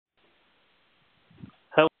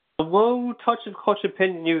Hello, Touch and Clutch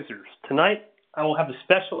Opinion users. Tonight, I will have a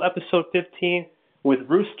special episode 15 with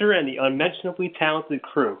Rooster and the unmentionably talented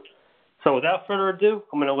crew. So without further ado,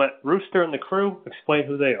 I'm going to let Rooster and the crew explain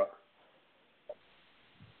who they are.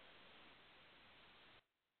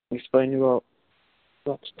 Explain who else.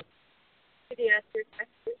 Could you ask your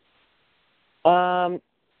question?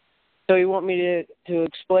 So you want me to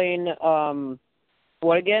explain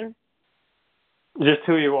what again? Just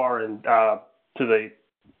who you are and to the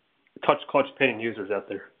Touch Clutch Opinion users out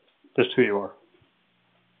there. Just who you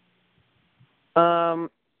are.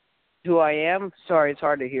 Who I am? Sorry, it's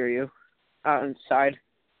hard to hear you out inside.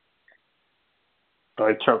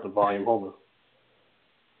 I turn up the volume. Hold on.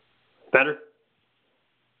 Better?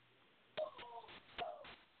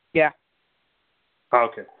 Yeah.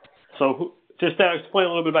 Okay. So just explain a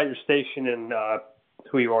little bit about your station and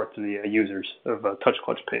who you are to the users of Touch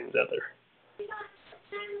Clutch Opinions out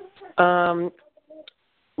there.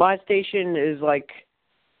 My station is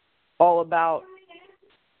all about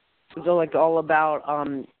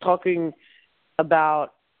talking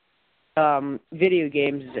about video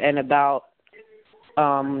games and about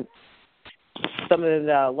some of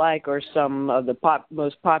the or some of the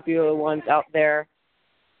most popular ones out there,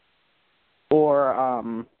 or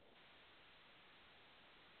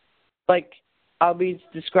I'll be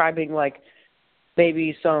describing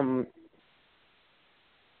maybe some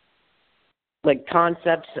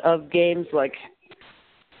concepts of games,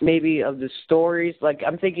 maybe of the stories.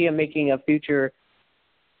 I'm thinking of making a future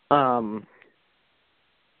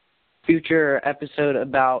episode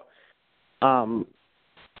about Undertale.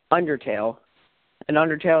 And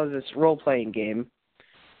Undertale is this role-playing game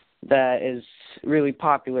that is really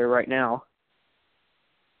popular right now.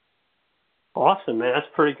 Awesome, man. That's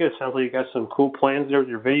pretty good. Sounds like you got some cool plans there with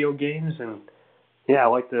your video games. And, yeah,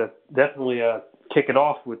 I'd like to definitely kick it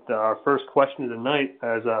off with our first question of the night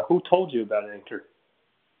as who told you about Anchor?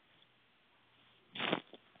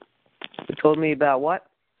 Who told me about what?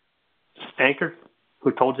 Anchor?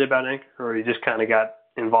 Who told you about Anchor? Or you just kind of got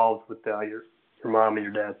involved with your mom and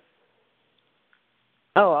your dad?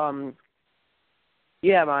 Oh,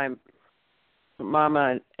 yeah, my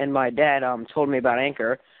mama and my dad told me about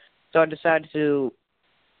Anchor. So I decided to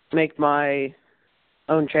make my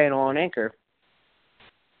own channel on Anchor.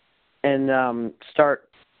 And start,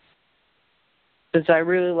 since I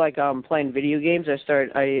really like playing video games,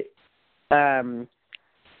 I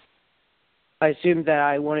assumed that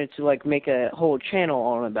I wanted to make a whole channel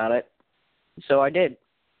on about it, so I did.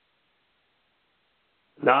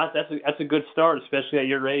 No, that's a good start, especially at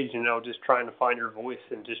your age. Just trying to find your voice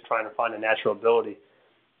and just trying to find a natural ability.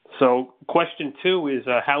 So, question 2 is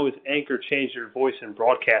how has Anchor changed your voice and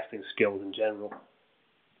broadcasting skills in general?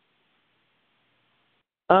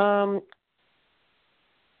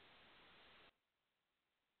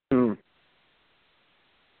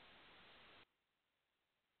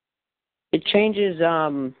 It changes,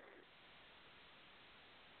 I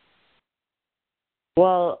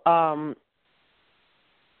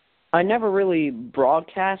never really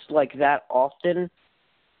broadcast that often,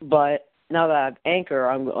 but now that I have Anchor,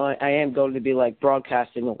 I am going to be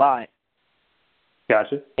broadcasting a lot.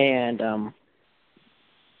 Gotcha. And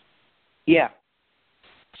yeah.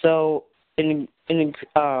 So it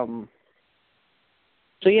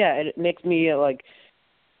makes me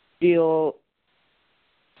feel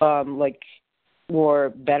more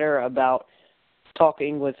better about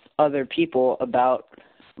talking with other people about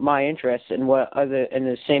my interests and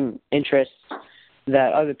the same interests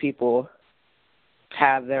that other people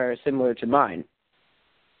have that are similar to mine.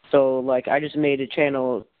 So I just made a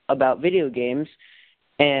channel about video games,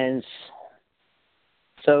 and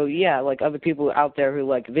so yeah, other people out there who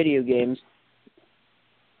like video games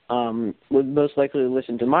would most likely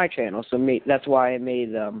listen to my channel. So that's why I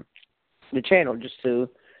made the channel, just to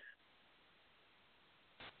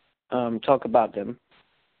talk about them.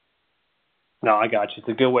 No, I got you. It's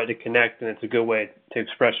a good way to connect, and it's a good way to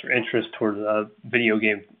express your interest towards video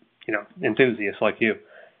game, enthusiasts like you.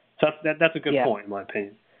 So that's a good point, in my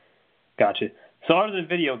opinion. Gotcha. So other than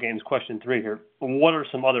video games, question 3 here, what are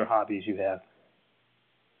some other hobbies you have?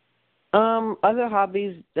 Other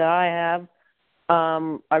hobbies that I have,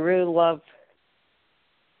 I really love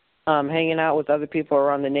hanging out with other people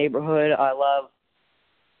around the neighborhood. I love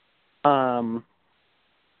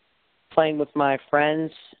playing with my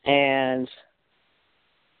friends, and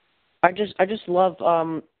I just love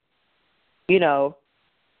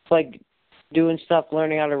doing stuff,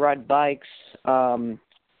 learning how to ride bikes,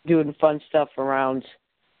 doing fun stuff around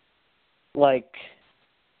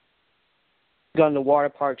going to water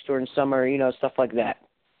parks during summer, stuff like that.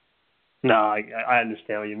 No, I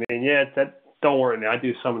understand what you mean. Yeah, Don't worry, man. I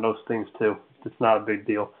do some of those things too. It's not a big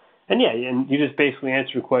deal. And yeah, and you just basically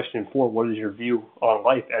answered question 4. What is your view on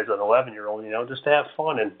life as an 11-year-old? Just to have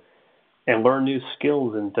fun and learn new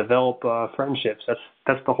skills and develop friendships.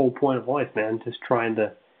 That's the whole point of life, man. Just trying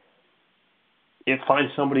to find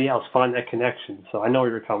somebody else, find that connection. So I know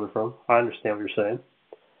where you're coming from. I understand what you're saying.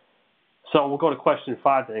 So we'll go to question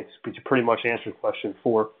 5 then, because you pretty much answered question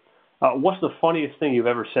 4. What's the funniest thing you've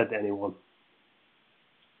ever said to anyone?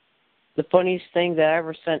 The funniest thing that I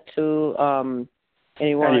ever sent to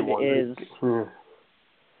anyone is...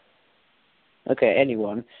 Okay,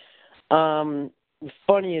 anyone. The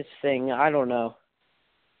funniest thing, I don't know.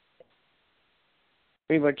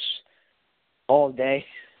 Pretty much all day.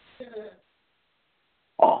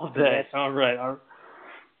 All day. All right.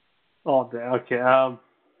 All day. Okay. Don't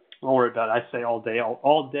worry about it. I say all day.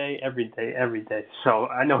 All day, every day, every day. So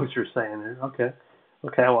I know what you're saying there. Okay.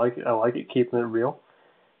 Okay, I like it. I like it. Keeping it real.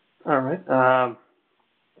 All right.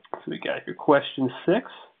 So we got your question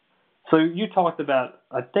 6. So you talked about,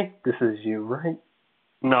 I think this is you, right?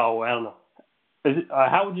 No, I don't know.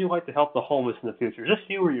 How would you like to help the homeless in the future? Is this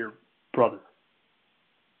you or your brother?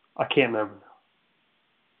 I can't remember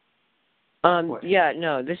now. Yeah,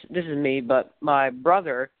 no, this is me, but my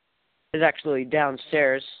brother is actually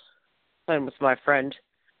downstairs playing with my friend.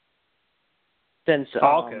 Since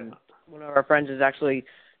okay. One of our friends is actually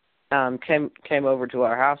came over to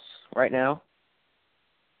our house right now.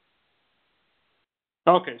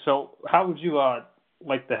 Okay, so how would you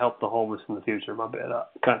like to help the homeless in the future? My bad,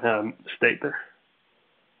 kind of mistake there.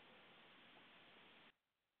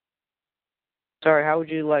 Sorry, how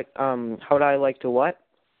would I like to what?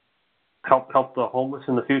 Help the homeless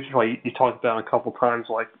in the future. Like you talked about a couple times,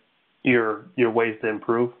 like your ways to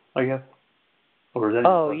improve, I guess. Or is that?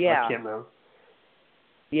 Oh yeah. I can't remember.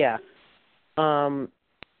 Yeah.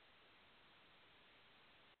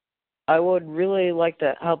 I would really like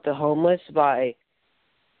to help the homeless by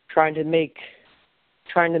trying to make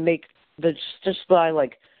just by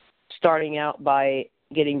like starting out by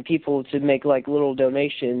getting people to make like little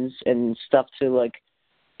donations and stuff to like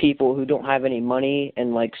people who don't have any money,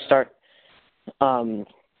 and like start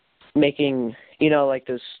making like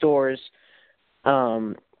those stores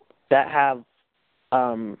that have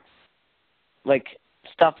like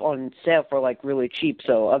stuff on sale for like really cheap,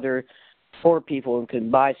 so other poor people can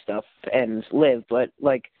buy stuff and live. But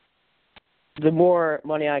like the more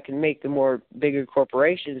money I can make, the more bigger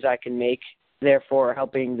corporations I can make, therefore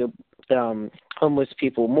helping the homeless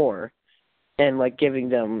people more, and like giving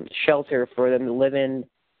them shelter for them to live in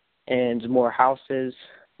and more houses,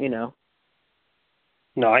 No,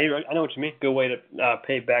 I know what you mean. Good way to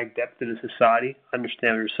pay back debt to the society. I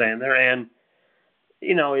understand what you're saying there. And,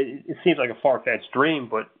 it seems like a far-fetched dream,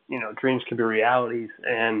 but, dreams can be realities.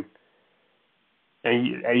 And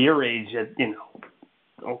at your age, at,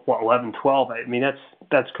 11, 12, I mean,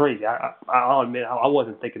 that's crazy. I'll admit I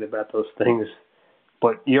wasn't thinking about those things,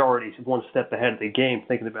 but you're already one step ahead of the game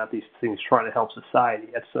thinking about these things, trying to help society.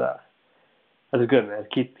 That's good, man.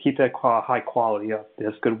 Keep that high quality up.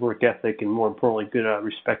 That's good work ethic, and more importantly, good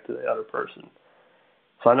respect to the other person.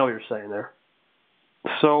 So I know what you're saying there.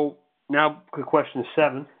 So now, question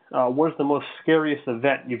 7. What is the most scariest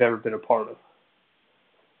event you've ever been a part of?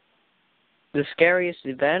 The scariest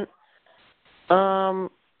event?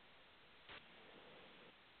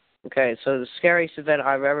 Okay, so the scariest event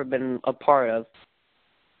I've ever been a part of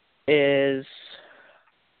is...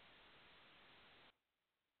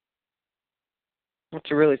 I have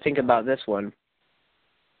to really think about this one.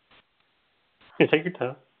 Yeah, take your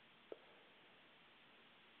time.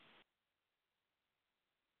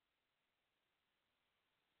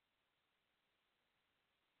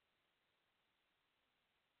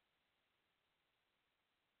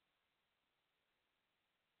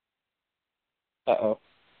 Uh-oh.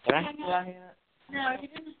 Can I? No, you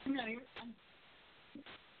didn't. No, you're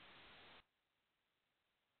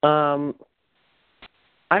fine.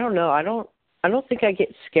 I don't know. I don't think I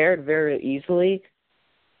get scared very easily.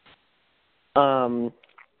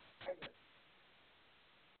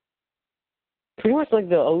 Pretty much like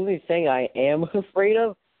the only thing I am afraid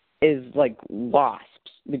of is like wasps,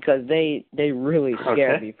 because they really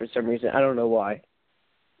scare me for some reason. I don't know why.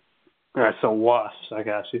 All right, so wasps, I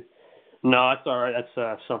got you. No, that's all right.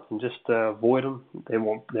 That's something. Just avoid them. They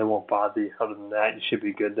won't bother you. Other than that, you should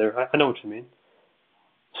be good there. I know what you mean.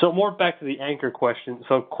 So more back to the Anchor question.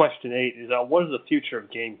 So question 8 is, what is the future of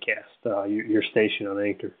Gamecast, your station on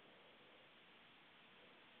Anchor?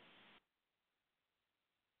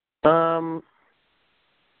 The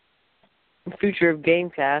future of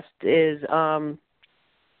Gamecast is I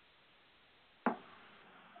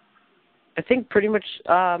think pretty much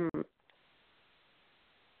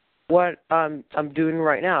what I'm doing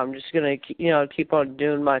right now. I'm just gonna keep on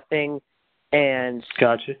doing my thing, and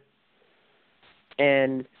Gotcha.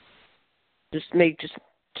 And just make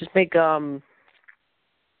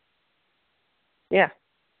yeah.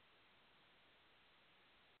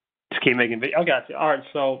 Just keep making videos. I got you. All right,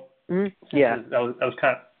 so yeah. That was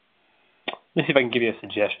kind of. Let me see if I can give you a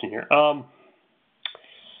suggestion here.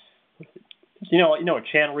 You know what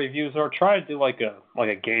channel reviews are. Try to do like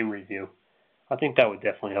a game review. I think that would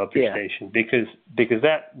definitely help your station because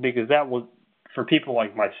that would, for people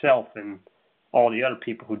like myself and all the other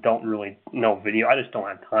people who don't really know video. I just don't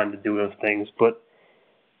have time to do those things. But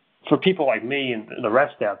for people like me and the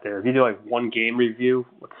rest out there, if you do like one game review,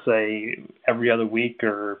 let's say every other week,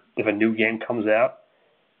 or if a new game comes out,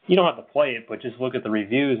 you don't have to play it, but just look at the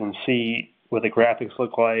reviews and see what the graphics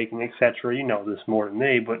look like and etc. You know this more than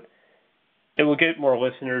me, but it will get more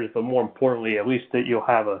listeners. But more importantly, at least that you'll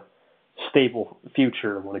have a stable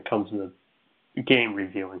future when it comes to game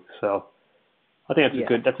reviewing. So I think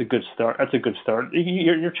that's a good start. That's a good start.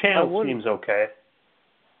 Your channel seems okay.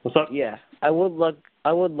 What's up? Yeah, I would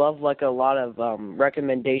love like a lot of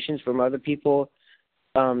recommendations from other people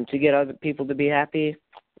to get other people to be happy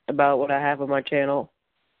about what I have on my channel.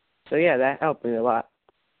 So yeah, that helped me a lot.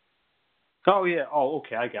 Oh yeah. Oh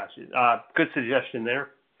okay, I got you. Good suggestion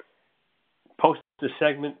there. Post the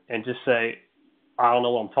segment and just say, I don't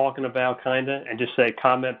know what I'm talking about, kinda, and just say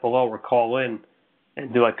comment below or call in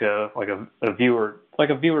and do like a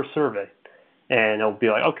viewer survey. And it'll be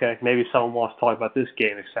like, okay, maybe someone wants to talk about this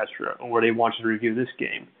game, etc., or they want you to review this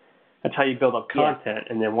game. That's how you build up content,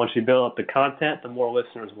 and then once you build up the content, the more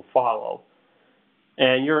listeners will follow.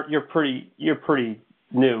 And you're pretty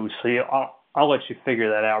new, so I'll let you figure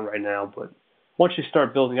that out right now. But once you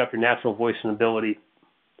start building up your natural voice and ability,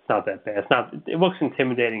 it's not that bad. It looks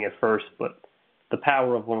intimidating at first, but the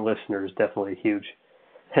power of one listener is definitely huge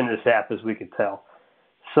in this app, as we can tell.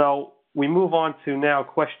 So we move on to now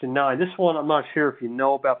question 9. This one, I'm not sure if you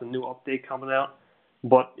know about the new update coming out,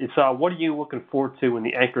 but it's what are you looking forward to in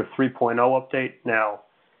the Anchor 3.0 update? Now,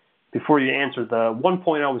 before you answer, the 1.0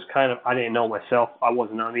 was kind of, I didn't know myself. I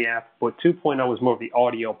wasn't on the app, but 2.0 was more of the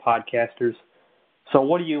audio podcasters. So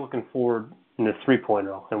what are you looking forward in the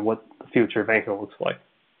 3.0 and what the future of Anchor looks like?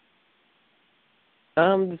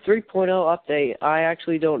 The 3.0 update, I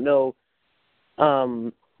actually don't know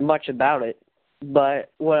much about it,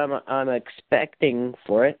 but what I'm expecting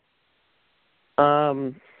for it,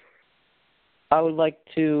 it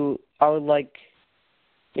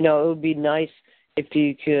would be nice if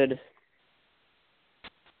you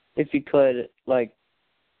could like,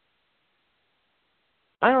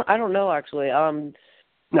 I don't know actually.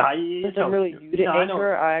 Since I'm really new to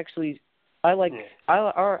Anchor, I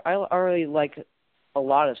already like a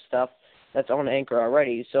lot of stuff that's on Anchor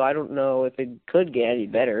already, so I don't know if it could get any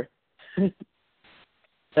better.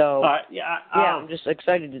 So I'm just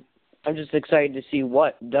excited to see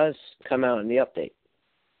what does come out in the update.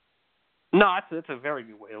 No, that's a very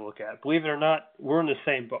good way to look at it. Believe it or not, we're in the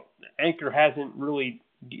same boat. Anchor hasn't really,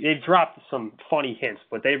 they've dropped some funny hints,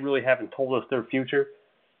 but they really haven't told us their future.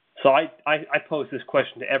 So I pose this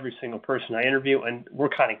question to every single person I interview, and we're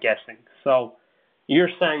kind of guessing. So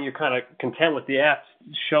you're saying you're kind of content with the app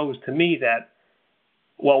shows to me that,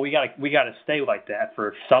 well, we got to stay like that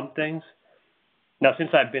for some things. Now,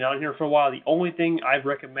 since I've been on here for a while, the only thing I've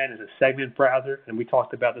recommended is a segment browser, and we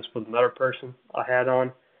talked about this with another person I had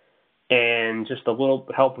on, and just a little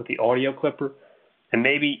help with the audio clipper, and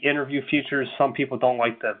maybe interview features. Some people don't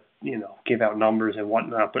like to, give out numbers and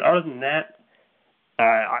whatnot, but other than that,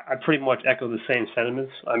 I pretty much echo the same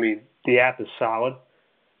sentiments. I mean, the app is solid.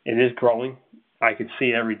 It is growing. I can see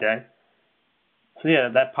it every day. So yeah,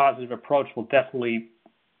 that positive approach will definitely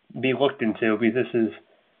be looked into, because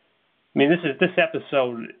this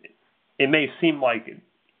episode, it may seem like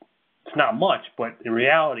it's not much, but in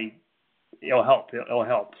reality, it'll help. It'll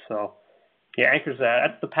help. So yeah,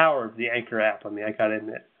 that's the power of the Anchor app. I mean, I gotta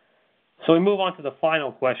admit. So we move on to the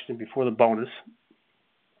final question before the bonus.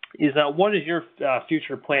 Is what is your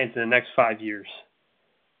future plans in the next 5 years?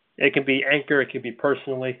 It can be Anchor, it can be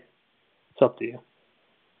personally. It's up to you.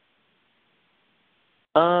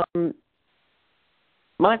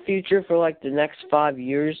 My future for like the next 5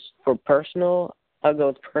 years for personal, I'll go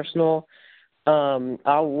with personal.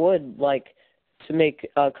 I would like to make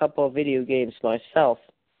a couple of video games myself,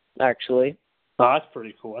 actually. Oh, that's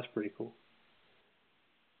pretty cool.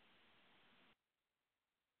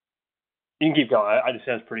 You can keep going. I just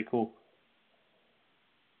said it's pretty cool.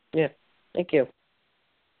 Yeah, thank you.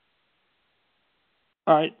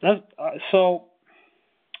 All right. So,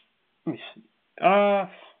 let me see.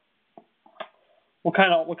 What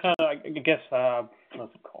kind of I guess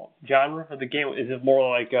what's it called? Genre of the game? Is it more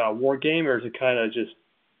like a war game, or is it kind of just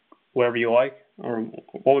whatever you like, or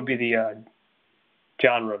what would be the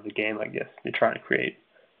genre of the game? I guess you're trying to create.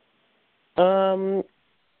 I'll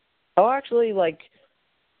actually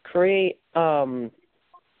create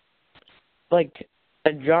like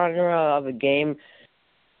a genre of a game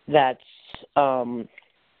that's I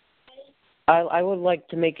would like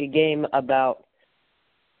to make a game about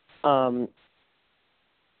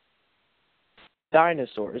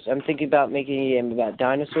dinosaurs. I'm thinking about making a game about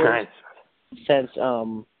dinosaurs. Nice. Since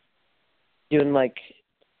doing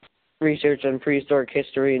research on prehistoric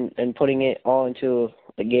history and putting it all into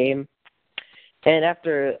a game. And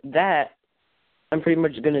after that, I'm pretty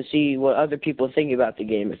much going to see what other people think about the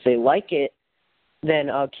game. If they like it, then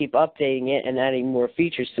I'll keep updating it and adding more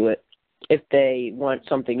features to it. If they want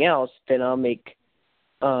something else, then I'll make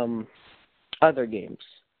other games.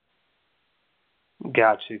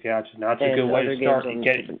 Gotcha. Now, that's a good way to start and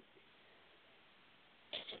get it.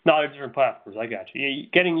 No, they're different platforms. I got you.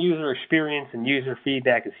 Getting user experience and user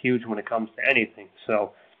feedback is huge when it comes to anything.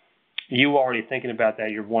 So you already thinking about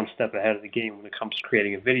that. You're one step ahead of the game when it comes to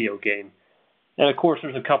creating a video game. And, of course,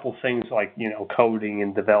 there's a couple things like, coding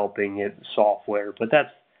and developing it, software. But that's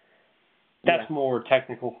more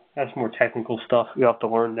technical. That's more technical stuff. You have to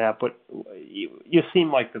learn that. But you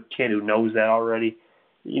seem like the kid who knows that already.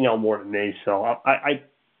 You know more than me. So I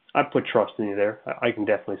put trust in you there. I can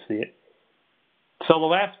definitely see it. So the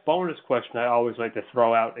last bonus question I always like to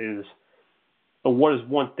throw out is, what is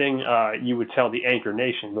one thing you would tell the Anchor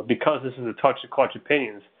Nation? But because this is a Touch of Clutch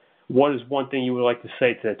Opinions, what is one thing you would like to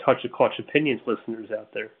say to the Touch of Clutch Opinions listeners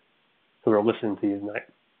out there who are listening to you tonight?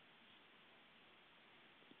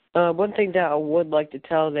 One thing that I would like to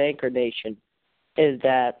tell the Anchor Nation is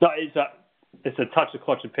that... No, it's a Touch of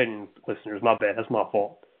Clutch Opinions listeners. My bad. That's my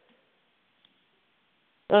fault.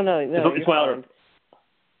 Oh, no, it's fine.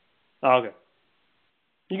 Oh, okay.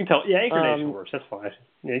 You can tell. Yeah, Anchor Nation works. That's fine.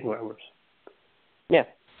 Yeah, you can it works. Yeah.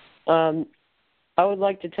 I would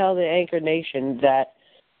like to tell the Anchor Nation that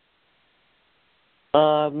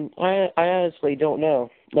I honestly don't know.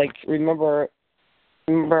 Remember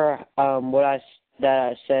what I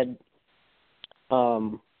said.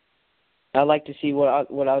 I'd like to see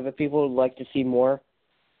what other people would like to see more.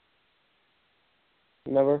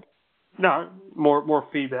 Remember? No, more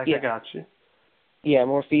feedback. Yeah. I got you. Yeah,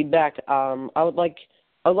 more feedback. I would like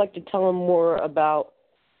to tell them more about,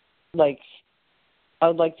 I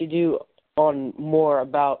would like to do on more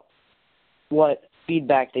about what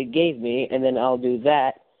feedback they gave me, and then I'll do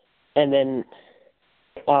that, and then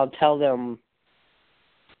I'll tell them,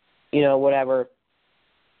 whatever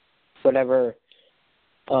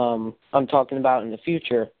I'm talking about in the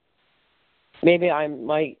future. Maybe I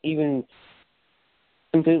might even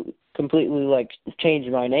completely change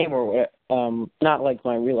my name or not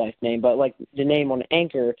my real life name, but the name on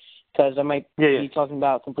Anchor, because I might be talking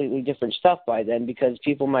about completely different stuff by then, because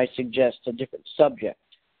people might suggest a different subject.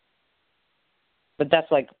 But that's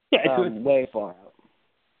way far out.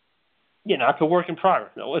 It's a work in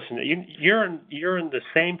progress. Now, listen, you're in the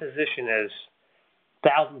same position as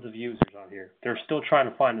thousands of users on here. They're still trying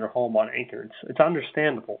to find their home on Anchor. It's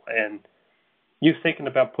understandable, and you thinking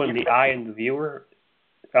about putting the eye in the viewer.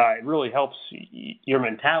 It really helps your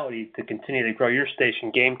mentality to continue to grow your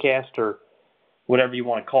station, Gamecast, or whatever you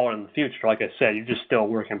want to call it in the future. Like I said, you're just still a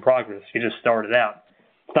work in progress. You just started out.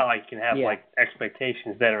 It's not like you can have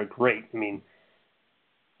expectations that are great. I mean,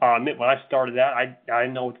 when I started out, I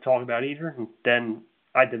didn't know what to talk about either, and then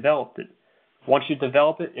I developed it. Once you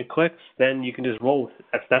develop it, it clicks, then you can just roll with it.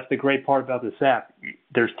 That's the great part about this app.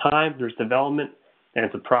 There's time, there's development, and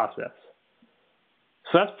it's a process.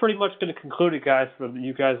 So that's pretty much going to conclude it, guys, for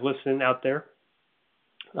you guys listening out there.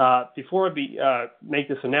 Before I make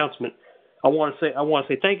this announcement, I want to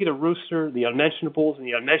say thank you to Rooster, the Unmentionables, and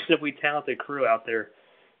the unmentionably talented crew out there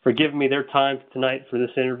for giving me their time tonight for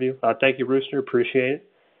this interview. Thank you, Rooster. Appreciate it.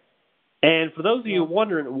 And for those of you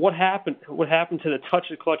wondering what happened to the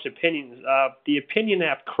Touch of Clutch Opinions, the Opinion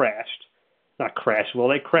app crashed. Not crashed. Well,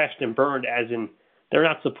 they crashed and burned, as in they're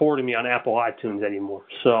not supporting me on Apple iTunes anymore.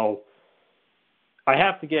 So I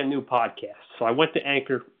have to get a new podcast. So I went to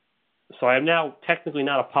Anchor. So I am now technically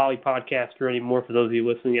not a poly podcaster anymore. For those of you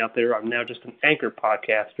listening out there, I'm now just an Anchor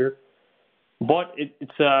podcaster. But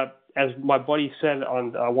it's as my buddy said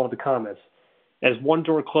on one of the comments, as one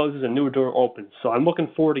door closes, a new door opens. So I'm looking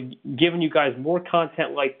forward to giving you guys more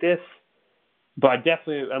content like this. But I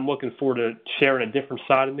definitely am looking forward to sharing a different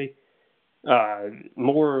side of me.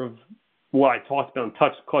 More of what I talked about in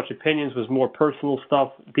Touch Clutch Opinions was more personal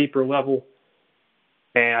stuff, deeper level.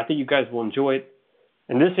 And I think you guys will enjoy it.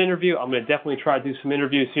 In this interview, I'm going to definitely try to do some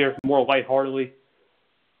interviews here more lightheartedly.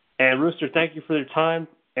 And Rooster, thank you for your time.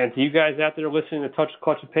 And to you guys out there listening to Touch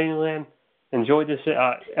Clutch Opinion Land, enjoy this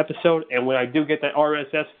episode. And when I do get that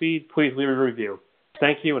RSS feed, please leave a review.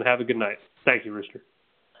 Thank you and have a good night. Thank you, Rooster.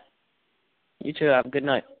 You too. Have a good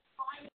night.